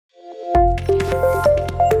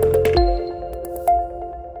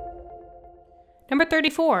Number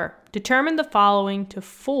 34, determine the following to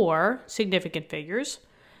 4 significant figures.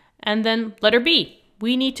 And then letter B,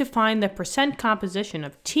 we need to find the percent composition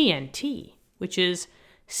of TNT, which is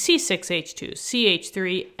C6H2,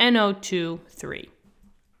 CH3, NO2, 3.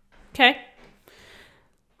 Okay,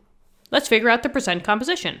 let's figure out the percent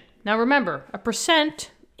composition. Now remember, a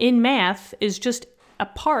percent in math is just a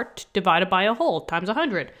part divided by a whole times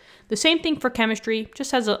 100. The same thing for chemistry,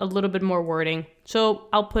 just has a little bit more wording. So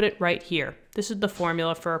I'll put it right here. This is the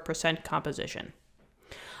formula for a percent composition.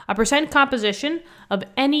 A percent composition of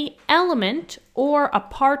any element or a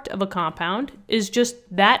part of a compound is just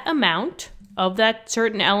that amount of that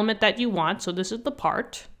certain element that you want, so this is the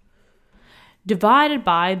part, divided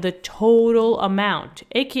by the total amount,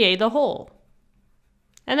 aka the whole.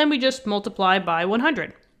 And then we just multiply by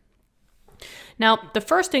 100. Now, the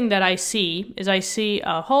first thing that I see is I see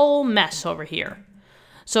a whole mess over here.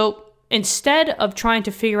 So instead of trying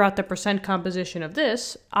to figure out the percent composition of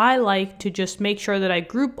this, I like to just make sure that I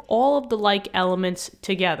group all of the like elements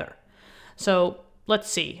together. So let's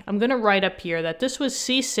see, I'm going to write up here that this was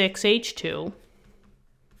C6H2,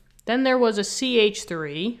 then there was a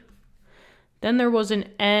CH3, then there was an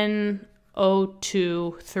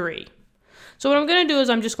NO2, 3. So what I'm going to do is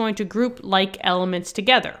I'm just going to group like elements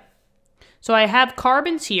together. So I have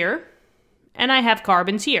carbons here, and I have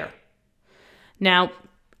carbons here. Now,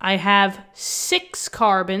 I have 6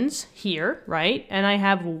 carbons here, right? And I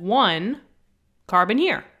have 1 carbon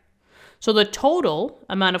here. So the total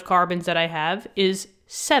amount of carbons that I have is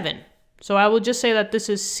 7. So I will just say that this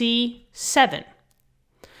is C7.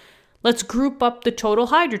 Let's group up the total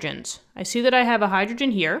hydrogens. I see that I have a hydrogen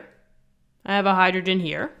here. I have a hydrogen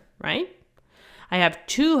here, right? I have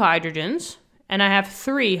 2 hydrogens, and I have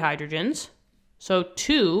 3 hydrogens. So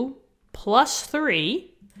 2 plus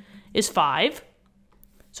 3 is 5.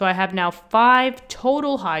 So I have now 5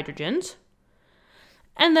 total hydrogens.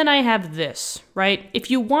 And then I have this, right? If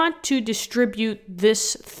you want to distribute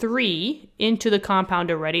this 3 into the compound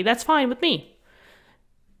already, that's fine with me.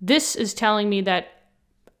 This is telling me that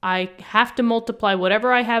I have to multiply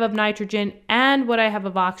whatever I have of nitrogen and what I have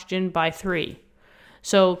of oxygen by 3.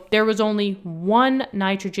 So there was only 1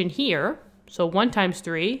 nitrogen here. So 1 times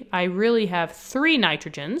 3, I really have 3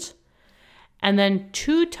 nitrogens. And then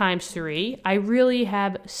 2 times 3, I really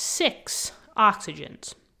have 6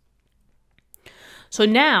 oxygens. So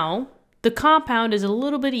now the compound is a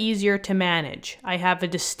little bit easier to manage. I have a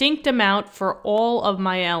distinct amount for all of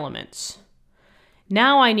my elements.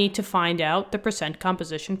 Now I need to find out the percent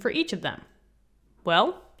composition for each of them.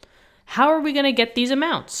 Well, how are we going to get these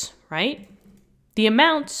amounts, right? The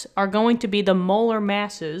amounts are going to be the molar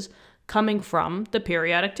masses coming from the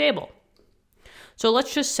periodic table. So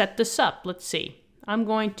let's just set this up. Let's see. I'm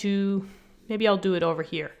going to, maybe I'll do it over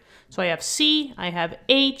here. So I have C, I have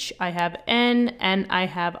H, I have N, and I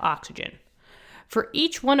have oxygen. For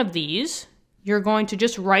each one of these, you're going to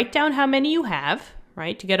just write down how many you have,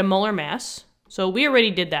 right, to get a molar mass. So we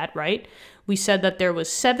already did that, right? We said that there was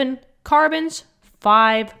 7 carbons,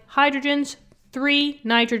 5 hydrogens, 3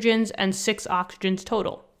 nitrogens, and 6 oxygens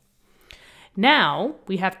total. Now,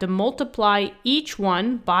 we have to multiply each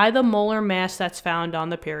one by the molar mass that's found on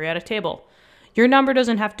the periodic table. Your number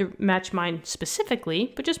doesn't have to match mine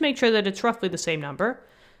specifically, but just make sure that it's roughly the same number.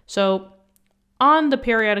 So, on the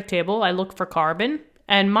periodic table, I look for carbon,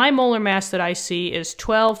 and my molar mass that I see is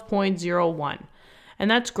 12.01,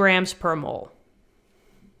 and that's grams per mole.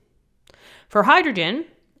 For hydrogen,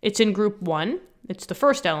 it's in group 1. It's the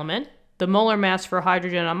first element. The molar mass for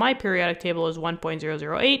hydrogen on my periodic table is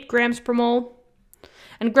 1.008 grams per mole.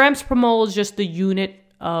 And grams per mole is just the unit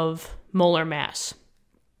of molar mass.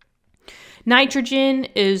 Nitrogen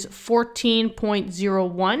is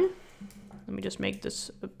 14.01. Let me just make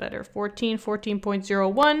this better.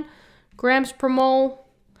 14.01 grams per mole.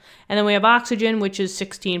 And then we have oxygen, which is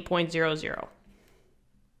 16.00.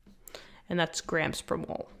 And that's grams per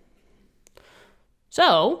mole.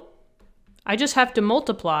 So I just have to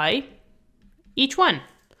multiply each one.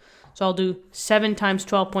 So I'll do 7 times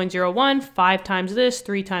 12.01, 5 times this,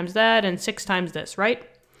 3 times that, and 6 times this, right?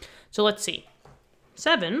 So let's see.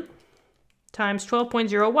 7 times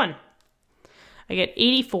 12.01. I get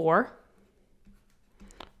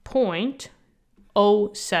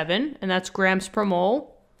 84.07, and that's grams per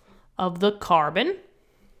mole of the carbon.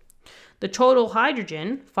 The total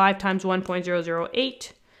hydrogen, 5 times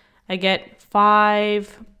 1.008, I get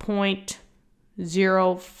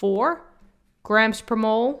 5.04 grams per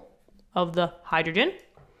mole of the hydrogen.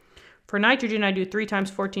 For nitrogen, I do 3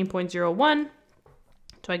 times 14.01,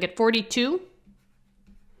 so I get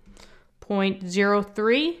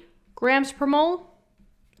 42.03 grams per mole,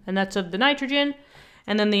 and that's of the nitrogen.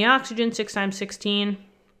 And then the oxygen, 6 times 16,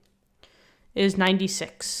 is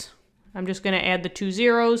 96. I'm just going to add the 2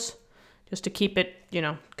 zeros just to keep it,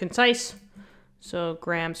 concise. So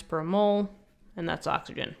grams per mole, and that's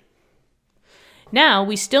oxygen. Now,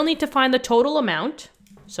 we still need to find the total amount.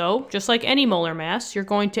 So, just like any molar mass, you're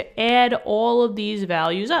going to add all of these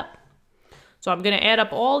values up. So I'm going to add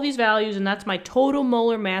up all these values, and that's my total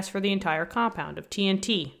molar mass for the entire compound of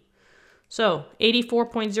TNT. So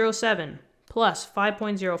 84.07 plus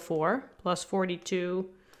 5.04 plus 42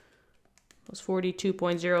 plus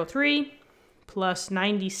 42.03 plus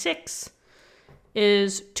 96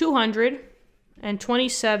 is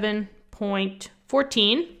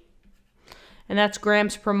 227.14. And that's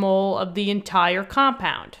grams per mole of the entire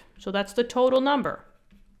compound. So that's the total number.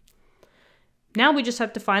 Now we just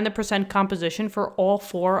have to find the percent composition for all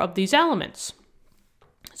 4 of these elements.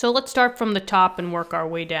 So let's start from the top and work our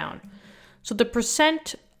way down. So the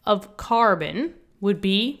percent of carbon would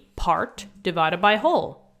be part divided by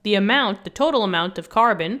whole. The total amount of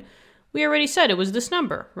carbon, we already said it was this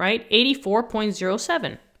number, right?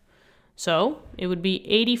 84.07. So it would be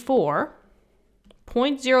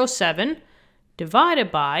 84.07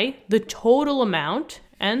 divided by the total amount,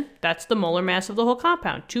 and that's the molar mass of the whole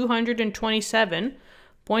compound,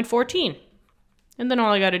 227.14. And then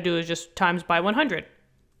all I got to do is just times by 100.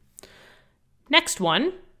 Next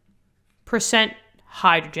one, percent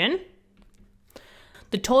hydrogen.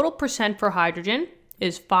 The total percent for hydrogen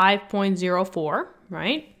is 5.04,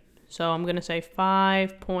 right? So I'm going to say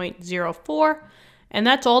 5.04, and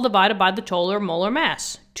that's all divided by the total molar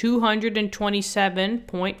mass,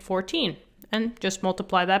 227.14, and just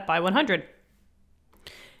multiply that by 100.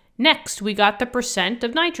 Next, we got the percent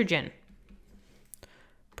of nitrogen.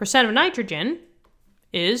 Percent of nitrogen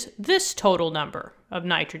is this total number of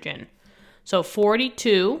nitrogen. So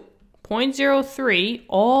 42.03,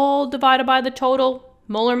 all divided by the total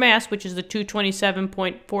molar mass, which is the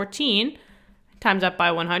 227.14, times that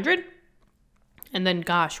by 100. And then,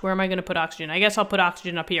 gosh, where am I going to put oxygen? I guess I'll put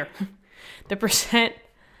oxygen up here. The percent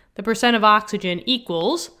of oxygen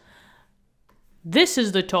equals, this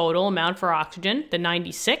is the total amount for oxygen, the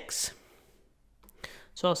 96.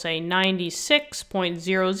 So I'll say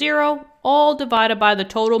 96.00, all divided by the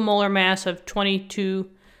total molar mass of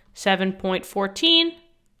 227.14,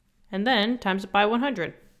 and then times it by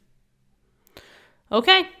 100.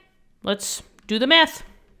 Okay, let's do the math.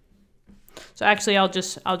 So actually, I'll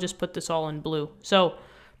just put this all in blue. So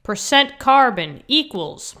percent carbon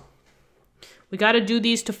equals, we got to do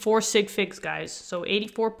these to 4 sig figs, guys. So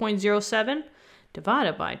 84.07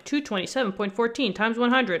 divided by 227.14 times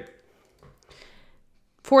 100.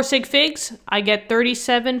 4 sig figs, I get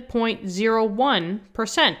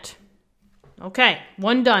 37.01%. Okay,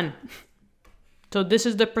 one done. So this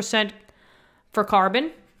is the percent for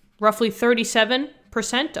carbon, roughly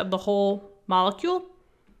 37% of the whole molecule.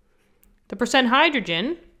 The percent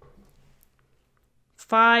hydrogen,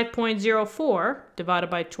 5.04 divided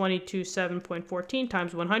by 227.14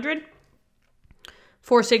 times 100.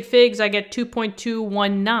 4 sig figs, I get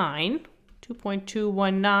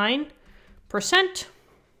 2.219%.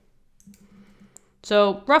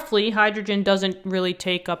 So roughly, hydrogen doesn't really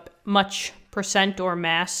take up much percent or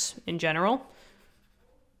mass in general.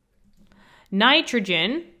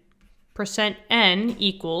 Nitrogen, percent N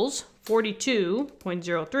equals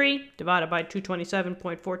 42.03 divided by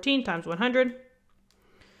 227.14 times 100.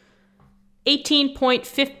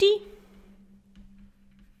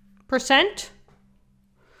 18.50%.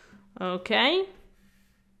 Okay.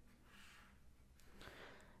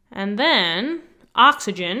 And then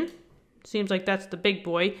oxygen, seems like that's the big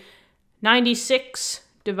boy. 96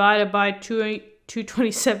 divided by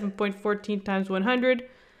 227.14 times 100.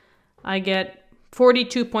 I get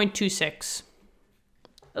 42.26.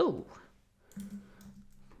 Oh.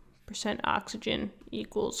 Percent oxygen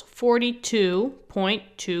equals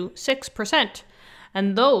 42.26%.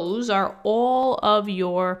 And those are all of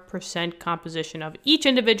your percent composition of each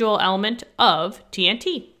individual element of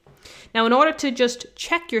TNT. Now, in order to just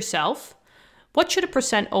check yourself, what should a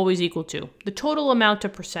percent always equal to? The total amount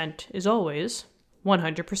of percent is always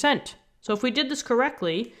 100%. So if we did this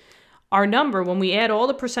correctly, our number, when we add all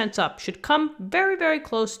the percents up, should come very, very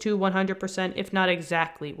close to 100%, if not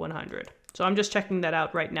exactly 100. So I'm just checking that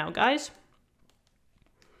out right now, guys.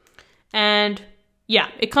 And yeah,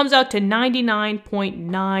 it comes out to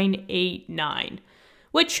 99.989,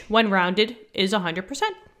 which, when rounded, is 100%.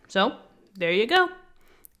 So there you go.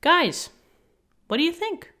 Guys, what do you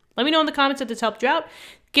think? Let me know in the comments if this helped you out.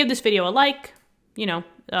 Give this video a like,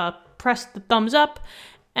 press the thumbs up,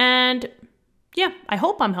 and yeah, I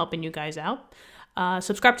hope I'm helping you guys out.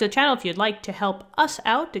 Subscribe to the channel if you'd like to help us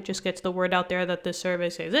out. It just gets the word out there that this survey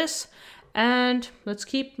exists. And let's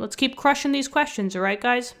keep crushing these questions, all right,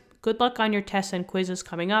 guys? Good luck on your tests and quizzes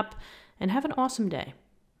coming up, and have an awesome day.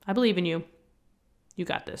 I believe in you. You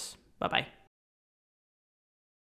got this. Bye-bye.